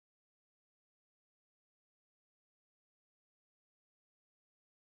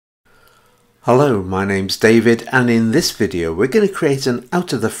Hello, my name's David, and in this video we're going to create an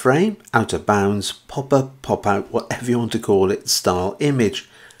out of the frame, out of bounds, pop-up, pop-out, whatever you want to call it, style image.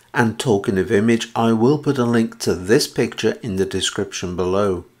 And talking of image, I will put a link to this picture in the description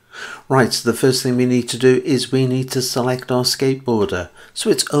below. Right, so the first thing we need to do is we need to select our skateboarder.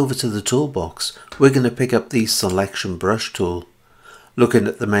 So it's over to the toolbox. We're going to pick up the selection brush tool. Looking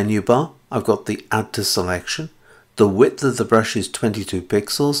at the menu bar, I've got the add to selection. The width of the brush is 22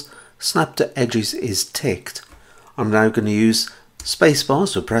 pixels. Snap to edges is ticked. I'm now going to use spacebar,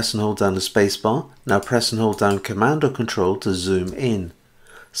 so press and hold down the spacebar. Now press and hold down Command or Control to zoom in.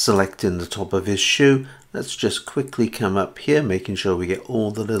 Selecting the top of his shoe, let's just quickly come up here, making sure we get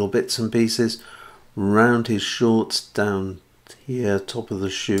all the little bits and pieces. Round his shorts, down here, top of the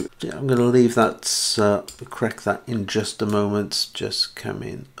shoe. I'm going to leave that, correct that in just a moment. Just come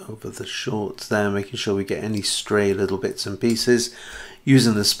in over the shorts there, making sure we get any stray little bits and pieces.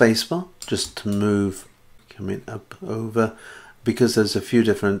 Using the spacebar just to move, coming up over, because there's a few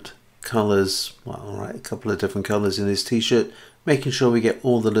different colours, well, alright, a couple of different colours in his t-shirt, making sure we get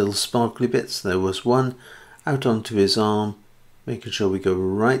all the little sparkly bits. There was one out onto his arm, making sure we go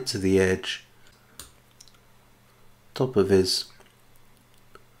right to the edge, top of his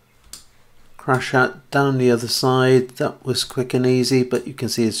crash hat, down the other side. That was quick and easy, but you can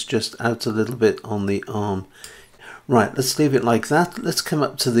see it's just out a little bit on the arm. Right, let's leave it like that. Let's come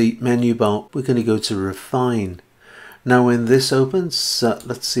up to the menu bar. We're going to go to Refine. Now when this opens,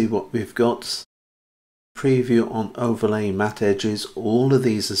 let's see what we've got. Preview on overlay matte edges. All of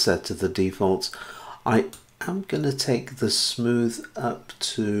these are set to the defaults. I am going to take the smooth up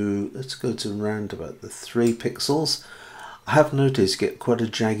to, let's go to around about the 3 pixels. I have noticed get quite a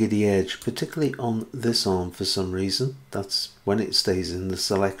jaggedy edge, particularly on this arm for some reason. That's when it stays in the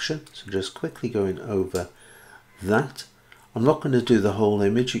selection. So just quickly going over that. I'm not going to do the whole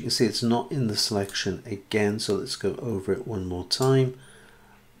image. You can see it's not in the selection again, so let's go over it one more time,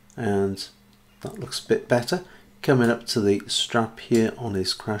 and that looks a bit better. Coming up to the strap here on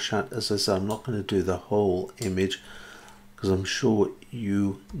his crash hat, as I said, I'm not going to do the whole image because I'm sure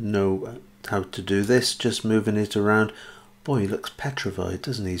you know how to do this. Just moving it around. Boy, he looks petrified,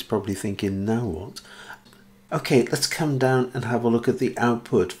 doesn't he? He's probably thinking, now what? Okay, let's come down and have a look at the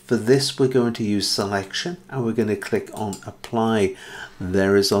output. For this, we're going to use selection and we're going to click on apply.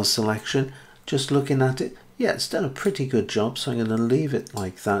 There is our selection. Just looking at it, yeah, it's done a pretty good job, so I'm going to leave it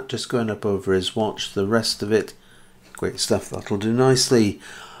like that. Just going up over his watch. The rest of it, great stuff, that'll do nicely.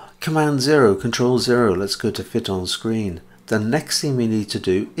 Command 0, Control 0, let's go to fit on screen. The next thing we need to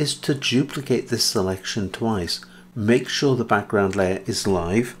do is to duplicate this selection twice. Make sure the background layer is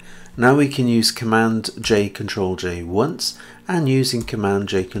live. Now we can use Command J, Control J once, and using Command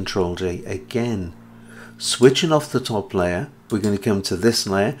J, Control J again. Switching off the top layer, we're going to come to this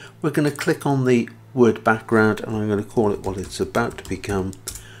layer. We're going to click on the word background, and I'm going to call it what it's about to become,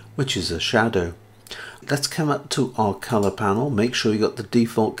 which is a shadow. Let's come up to our color panel. Make sure you got the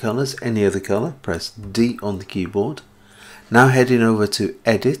default colors, any other color. Press D on the keyboard. Now heading over to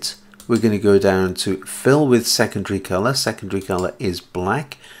Edit, we're going to go down to Fill with Secondary Color. Secondary color is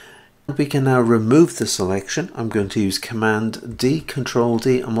black. We can now remove the selection. I'm going to use Command D, Control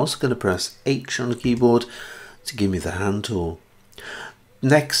D. I'm also going to press H on the keyboard to give me the hand tool.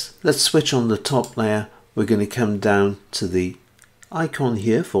 Next, let's switch on the top layer. We're going to come down to the icon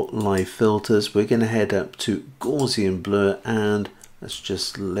here for live filters. We're going to head up to Gaussian blur, and let's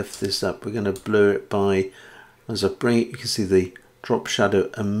just lift this up. We're going to blur it by, as I bring it, you can see the drop shadow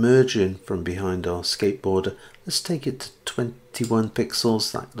emerging from behind our skateboarder. Let's take it to 21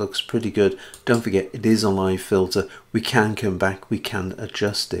 pixels. That looks pretty good. Don't forget, it is a live filter. We can come back, we can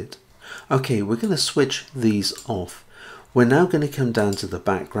adjust it. Okay, we're going to switch these off. We're now going to come down to the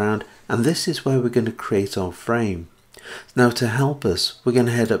background, and this is where we're going to create our frame. Now to help us, we're going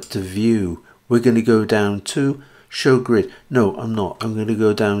to head up to View. We're going to go down to Show Grid. No, I'm not. I'm going to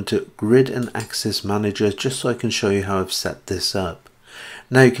go down to Grid and Axis Manager just so I can show you how I've set this up.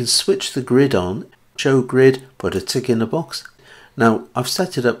 Now you can switch the grid on, Show Grid, put a tick in the box. Now I've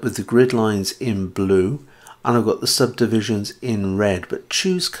set it up with the grid lines in blue and I've got the subdivisions in red, but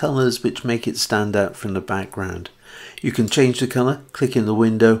choose colors which make it stand out from the background. You can change the color, click in the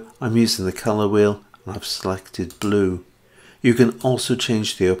window. I'm using the color wheel and I've selected blue. You can also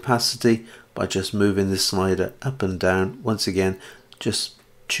change the opacity by just moving the slider up and down. Once again, just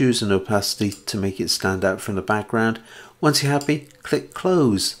choose an opacity to make it stand out from the background. Once you're happy, click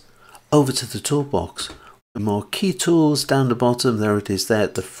close. Over to the toolbox. More key tools down the bottom. There it is there,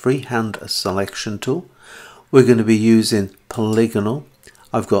 the Freehand selection tool. We're going to be using polygonal.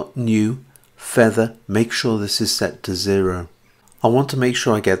 I've got new, feather. Make sure this is set to 0. I want to make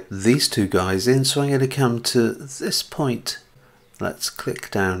sure I get these two guys in, so I'm going to come to this point. Let's click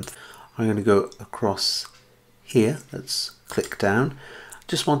down. I'm going to go across here. Let's click down.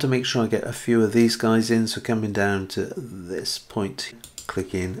 Just want to make sure I get a few of these guys in, so coming down to this point,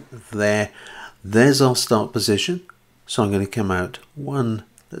 click in there. There's our start position. So I'm going to come out 1,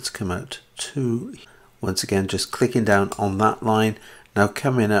 let's come out 2. Once again, just clicking down on that line. Now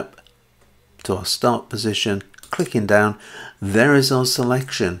coming up to our start position, clicking down, there is our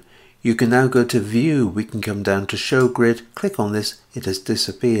selection. You can now go to view, we can come down to show grid, click on this, it has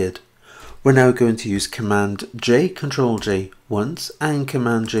disappeared. We're now going to use Command J, Control J once and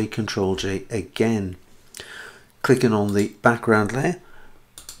Command J, Control J again. Clicking on the background layer,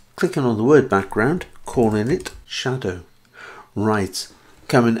 clicking on the word background, calling it shadow. Right,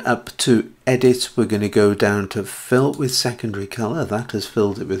 coming up to edit, we're going to go down to fill with secondary color. That has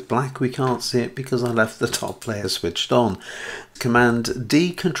filled it with black. We can't see it because I left the top layer switched on. Command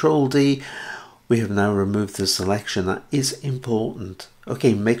D, Control D. We have now removed the selection. That is important.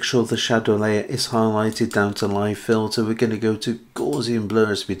 Okay, make sure the shadow layer is highlighted down to live filter. We're going to go to Gaussian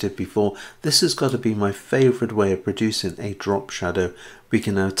blur as we did before. This has got to be my favorite way of producing a drop shadow. We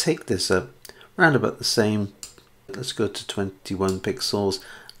can now take this up around about the same. Let's go to 21 pixels,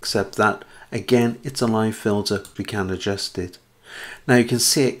 accept that. Again, it's a live filter, we can adjust it. Now you can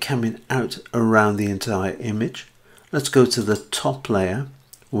see it coming out around the entire image. Let's go to the top layer.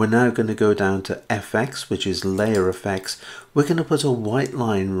 We're now going to go down to FX, which is layer effects. We're going to put a white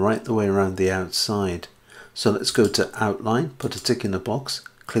line right the way around the outside. So let's go to outline, put a tick in the box,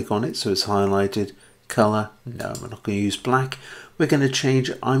 click on it so it's highlighted. Color, no, we're not going to use black. We're going to change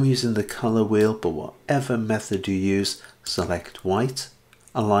it. I'm using the color wheel, but whatever method you use, select white.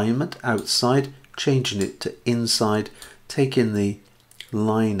 Alignment outside, changing it to inside, taking the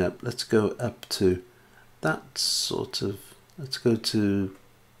line up. Let's go up to that sort of, let's go to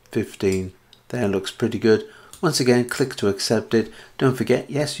 15. There, looks pretty good. Once again, click to accept it. Don't forget,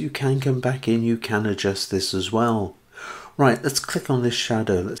 yes, you can come back in, you can adjust this as well. Right, let's click on this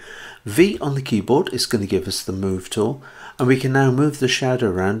shadow. V on the keyboard is going to give us the move tool, and we can now move the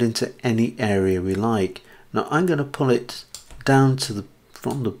shadow around into any area we like. Now I'm going to pull it down to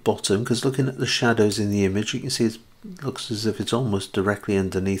from the bottom, because looking at the shadows in the image, you can see it looks as if it's almost directly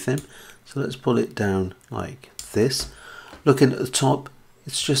underneath him. So let's pull it down like this. Looking at the top,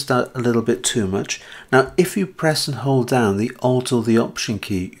 it's just a little bit too much. Now if you press and hold down the Alt or the Option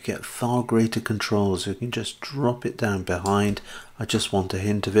key, you get far greater control, so you can just drop it down behind. I just want a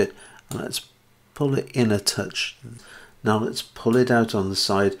hint of it, and let's pull it in a touch. Now let's pull it out on the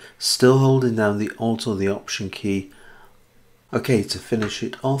side, still holding down the Alt or the Option key. Okay, to finish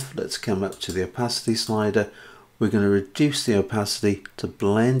it off, let's come up to the opacity slider. We're going to reduce the opacity to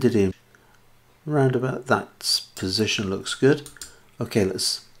blend it in. Around about that position looks good. Okay,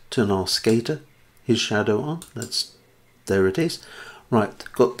 let's turn our skater, his shadow on. There it is. Right,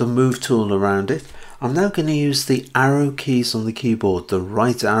 got the move tool around it. I'm now going to use the arrow keys on the keyboard. The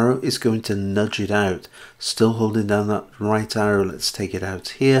right arrow is going to nudge it out. Still holding down that right arrow, let's take it out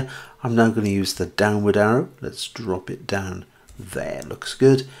here. I'm now going to use the downward arrow. Let's drop it down. There, looks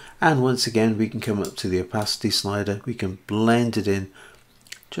good. And once again, we can come up to the opacity slider. We can blend it in,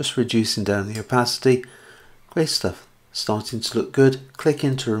 just reducing down the opacity. Great stuff. Starting to look good. Click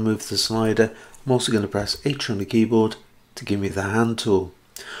in to remove the slider. I'm also going to press H on the keyboard to give me the hand tool.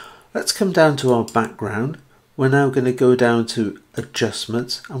 Let's come down to our background. We're now going to go down to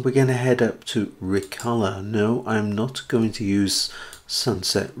adjustments, and we're going to head up to Recolour. No, I'm not going to use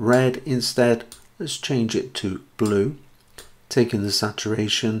sunset red. Instead, let's change it to blue. Taking the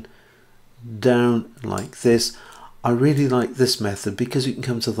saturation down like this. I really like this method because you can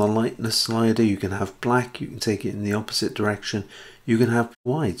come to the lightness slider, you can have black, you can take it in the opposite direction, you can have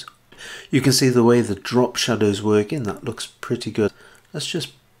white. You can see the way the drop shadows work in, that looks pretty good. Let's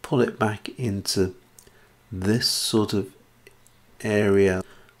just pull it back into this sort of area,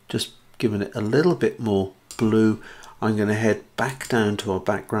 just giving it a little bit more blue. I'm going to head back down to our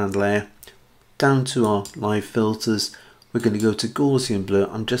background layer, down to our live filters. We're going to go to Gaussian blur.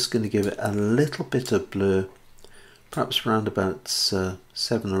 I'm just going to give it a little bit of blur, perhaps around about 7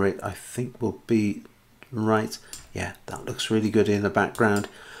 or 8 I think will be right. Yeah, that looks really good in the background.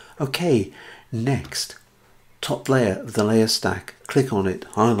 Okay, next, top layer of the layer stack. Click on it,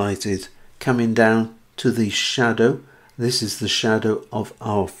 highlighted, coming down to the shadow. This is the shadow of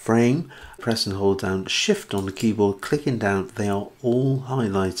our frame. Press and hold down Shift on the keyboard, clicking down, they are all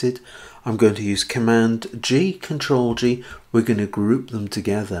highlighted. I'm going to use Command G, Control G. We're going to group them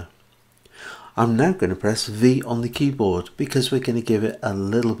together. I'm now going to press V on the keyboard because we're going to give it a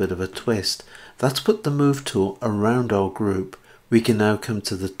little bit of a twist. That's put the move tool around our group. We can now come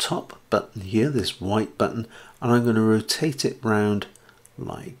to the top button here, this white button, and I'm going to rotate it round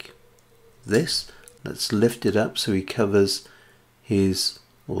like this. Let's lift it up so he covers his,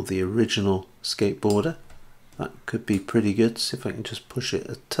 or the original skateboarder. That could be pretty good. See if I can just push it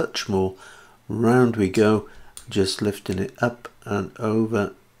a touch more. Round we go, just lifting it up and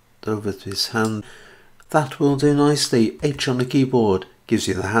over to his hand. That will do nicely. H on the keyboard gives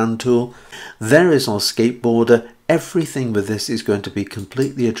you the hand tool. There is our skateboarder. Everything with this is going to be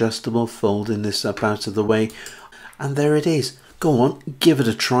completely adjustable, folding this up out of the way. And there it is. Go on, give it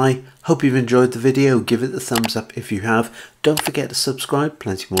a try. Hope you've enjoyed the video. Give it a thumbs up if you have. Don't forget to subscribe,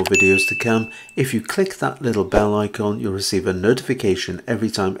 plenty more videos to come. If you click that little bell icon, you'll receive a notification every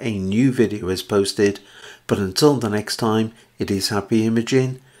time a new video is posted. But until the next time, it is happy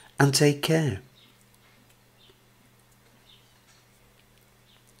imaging and take care.